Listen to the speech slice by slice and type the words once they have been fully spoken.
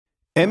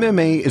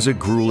MMA is a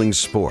grueling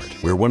sport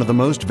where one of the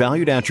most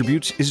valued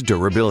attributes is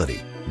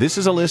durability. This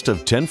is a list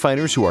of 10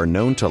 fighters who are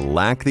known to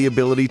lack the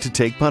ability to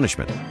take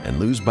punishment and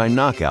lose by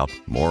knockout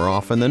more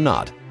often than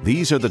not.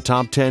 These are the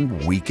top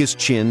 10 weakest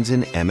chins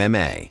in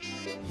MMA.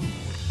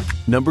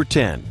 Number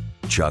 10.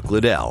 Chuck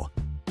Liddell.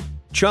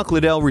 Chuck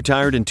Liddell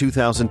retired in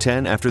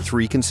 2010 after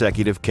 3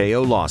 consecutive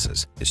KO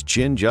losses. His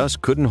chin just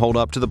couldn't hold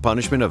up to the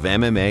punishment of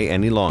MMA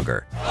any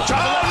longer.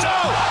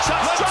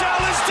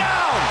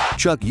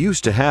 Chuck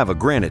used to have a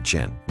granite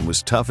chin and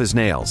was tough as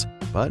nails,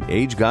 but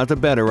age got the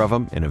better of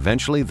him and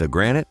eventually the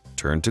granite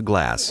turned to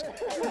glass.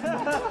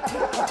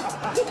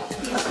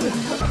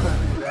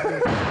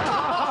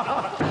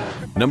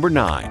 Number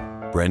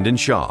 9. Brendan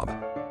Schaub.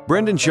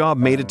 Brendan Schaub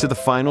made it to the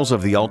finals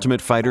of The Ultimate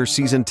Fighter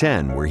Season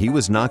 10, where he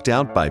was knocked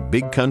out by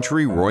Big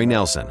Country Roy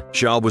Nelson.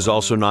 Schaub was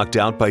also knocked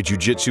out by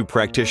jiu-jitsu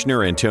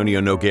practitioner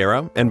Antonio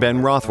Nogueira and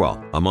Ben Rothwell,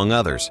 among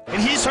others.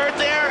 And he's hurt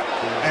there,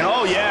 and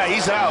oh yeah,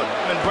 he's out.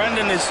 And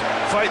Brendan is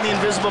fighting the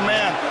Invisible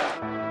Man.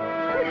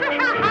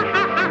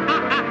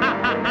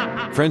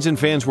 Friends and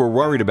fans were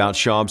worried about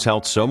Schaub's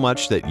health so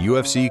much that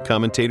UFC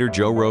commentator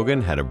Joe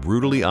Rogan had a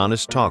brutally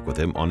honest talk with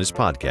him on his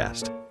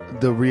podcast.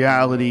 The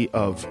reality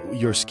of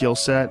your skill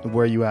set and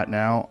where you at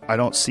now, I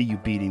don't see you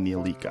beating the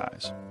elite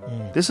guys.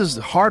 This is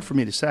hard for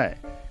me to say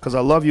because I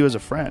love you as a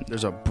friend.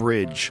 There's a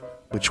bridge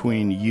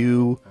between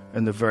you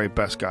and the very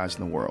best guys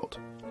in the world.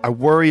 I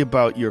worry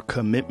about your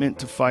commitment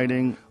to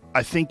fighting.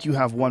 I think you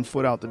have one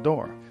foot out the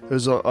door.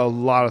 There's a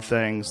lot of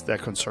things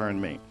that concern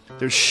me.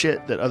 There's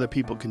shit that other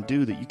people can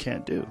do that you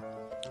can't do.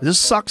 This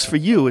sucks for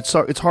you. It's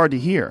hard to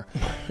hear.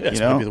 That's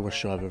maybe the worst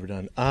show I've ever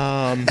done.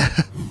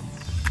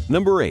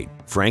 Number 8.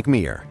 Frank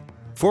Mir.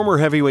 Former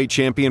heavyweight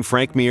champion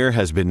Frank Mir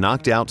has been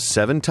knocked out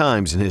 7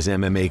 times in his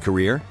MMA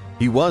career.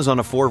 He was on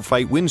a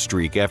 4-fight win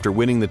streak after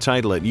winning the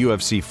title at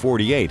UFC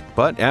 48,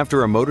 but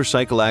after a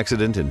motorcycle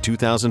accident in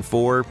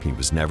 2004, he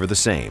was never the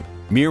same.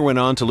 Mir went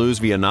on to lose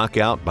via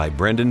knockout by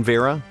Brendan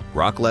Vera,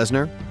 Brock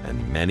Lesnar,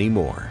 and many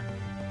more.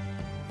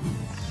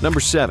 Number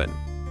 7.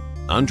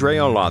 Andrei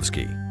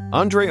Arlovski.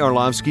 Andrei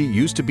Arlovski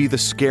used to be the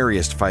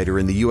scariest fighter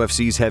in the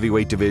UFC's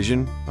heavyweight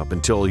division, up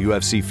until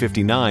UFC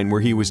 59,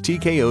 where he was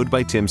TKO'd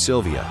by Tim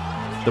Sylvia.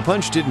 The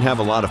punch didn't have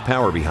a lot of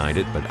power behind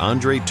it, but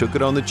Andre took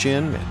it on the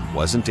chin and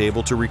wasn't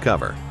able to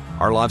recover.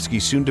 Arlovski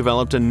soon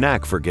developed a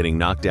knack for getting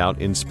knocked out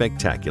in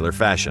spectacular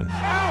fashion.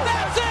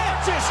 That's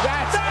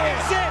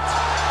it!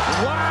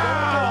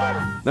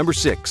 Wow! Number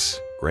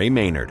 6. Gray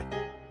Maynard.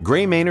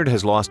 Gray Maynard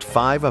has lost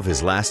 5 of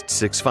his last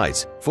 6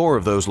 fights. 4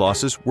 of those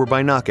losses were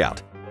by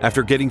knockout.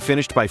 After getting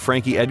finished by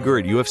Frankie Edgar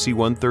at UFC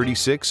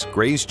 136,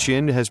 Gray's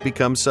chin has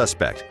become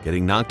suspect,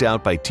 getting knocked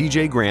out by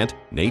TJ Grant,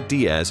 Nate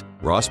Diaz,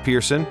 Ross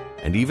Pearson,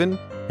 and even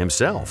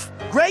himself.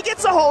 Gray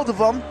gets a hold of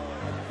him,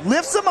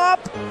 lifts him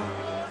up,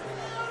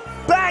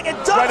 bang, and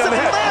dumps him,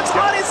 and lands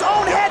on his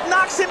own head,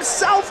 knocks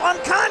himself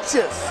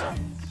unconscious.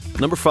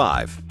 Number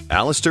 5.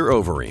 Alistair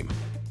Overeem.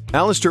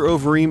 Alistair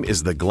Overeem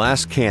is the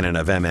glass cannon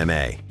of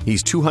MMA.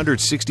 He's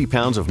 260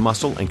 pounds of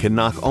muscle and can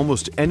knock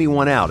almost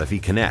anyone out if he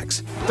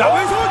connects.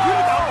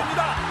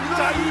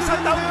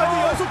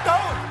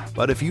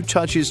 But if you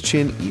touch his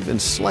chin even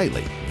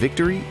slightly,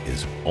 victory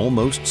is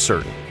almost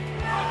certain.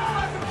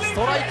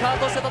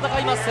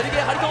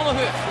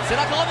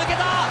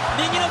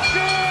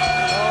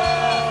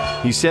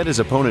 He said his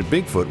opponent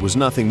Bigfoot was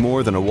nothing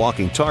more than a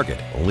walking target,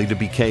 only to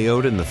be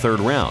KO'd in the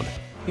 3rd round.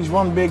 He's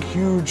one big,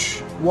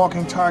 huge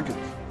walking target,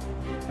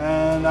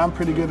 and I'm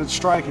pretty good at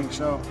striking,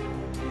 so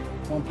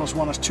 1 +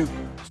 1 is 2.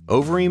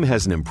 Overeem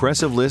has an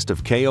impressive list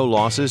of KO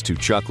losses to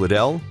Chuck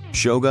Liddell,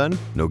 Shogun,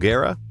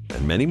 Nogueira,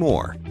 and many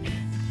more.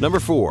 Number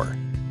 4.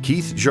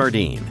 Keith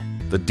Jardine.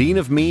 The Dean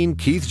of Mean,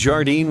 Keith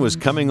Jardine, was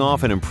coming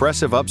off an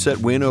impressive upset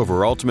win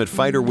over Ultimate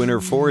Fighter winner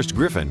Forrest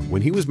Griffin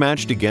when he was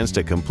matched against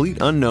a complete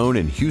unknown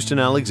in Houston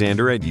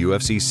Alexander at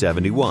UFC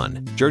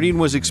 71. Jardine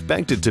was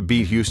expected to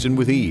beat Houston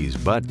with ease,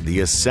 but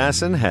the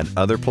assassin had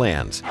other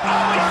plans.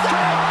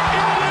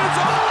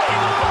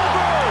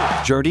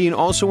 Jardine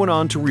also went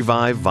on to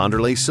revive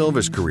Wanderlei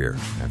Silva's career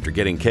after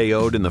getting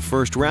KO'd in the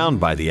 1st round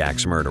by the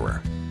Axe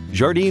Murderer.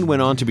 Jardine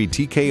went on to be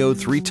TKO'd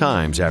 3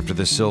 times after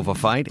the Silva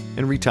fight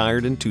and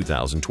retired in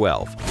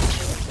 2012.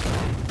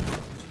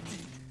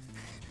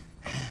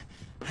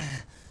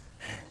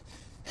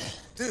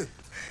 Dude,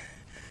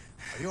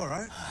 are you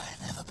alright?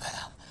 Never better.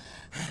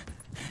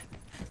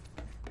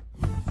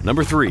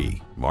 Number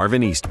 3.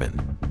 Marvin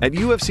Eastman. At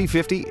UFC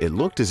 50, it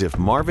looked as if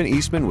Marvin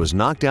Eastman was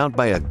knocked out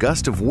by a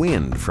gust of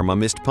wind from a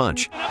missed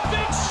punch. A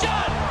big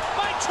shot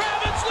by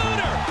Travis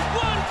Lutter.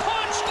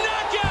 1-punch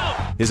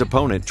knockout. His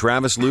opponent,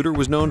 Travis Lutter,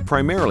 was known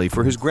primarily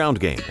for his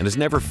ground game and has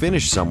never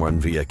finished someone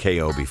via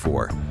KO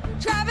before.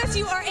 Travis,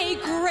 you are a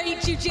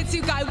great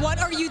jiu-jitsu guy. What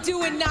are you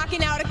doing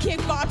knocking out a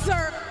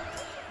kickboxer?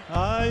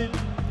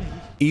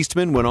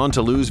 Eastman went on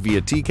to lose via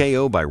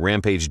TKO by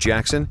Rampage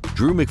Jackson,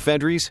 Drew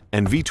McFedries,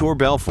 and Vitor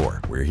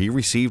Belfort, where he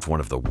received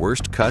one of the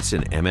worst cuts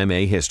in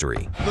MMA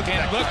history. Look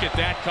at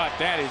that cut.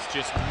 That is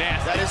just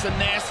nasty. That is the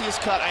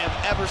nastiest cut I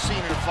have ever seen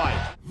in a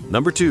fight.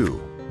 Number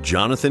 2.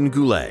 Jonathan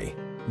Goulet.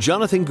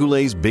 Jonathan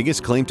Goulet's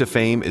biggest claim to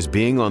fame is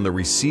being on the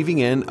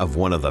receiving end of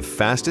one of the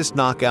fastest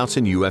knockouts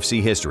in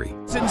UFC history.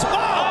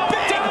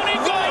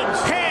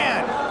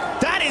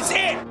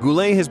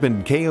 Goulet has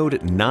been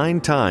KO'd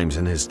 9 times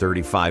in his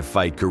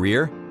 35-fight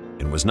career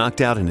and was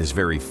knocked out in his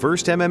very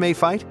first MMA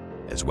fight,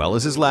 as well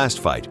as his last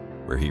fight,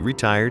 where he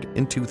retired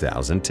in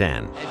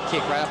 2010. Head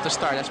kick right off the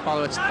start. That's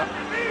probably what's nice.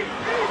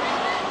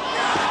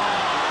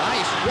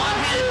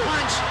 One-handed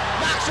punch.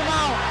 Knocks him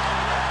out.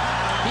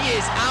 He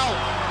is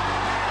out.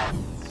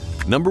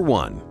 Number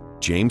 1.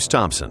 James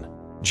Thompson.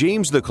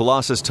 James the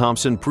Colossus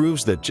Thompson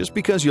proves that just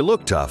because you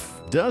look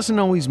tough doesn't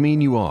always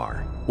mean you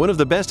are. One of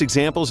the best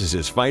examples is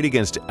his fight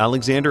against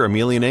Alexander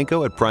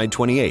Emelianenko at Pride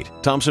 28.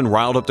 Thompson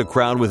riled up the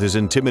crowd with his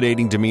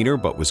intimidating demeanor,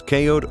 but was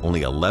KO'd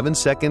only 11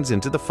 seconds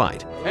into the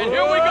fight. And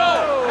here we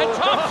go. And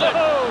Thompson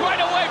right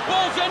away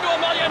pulls into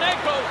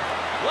Emelianenko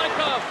like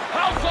a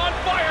house on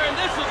fire, and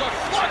this is a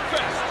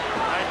slugfest.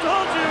 I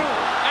told you.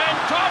 And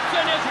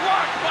Thompson is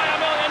rocked by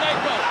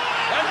Emelianenko,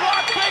 and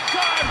rocked big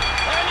time,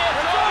 and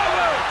it's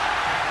over.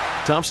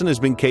 Thompson has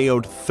been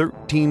KO'd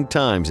 13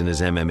 times in his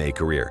MMA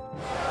career.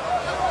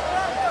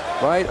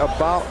 Right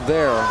about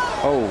there.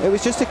 Oh, it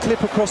was just a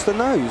clip across the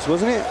nose,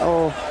 wasn't it?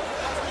 Oh,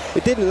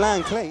 it didn't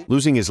land clean.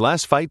 Losing his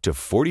last fight to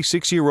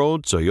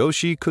 46-year-old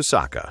Tsuyoshi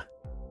Kosaka.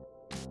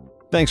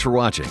 Thanks for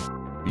watching.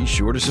 Be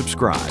sure to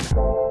subscribe.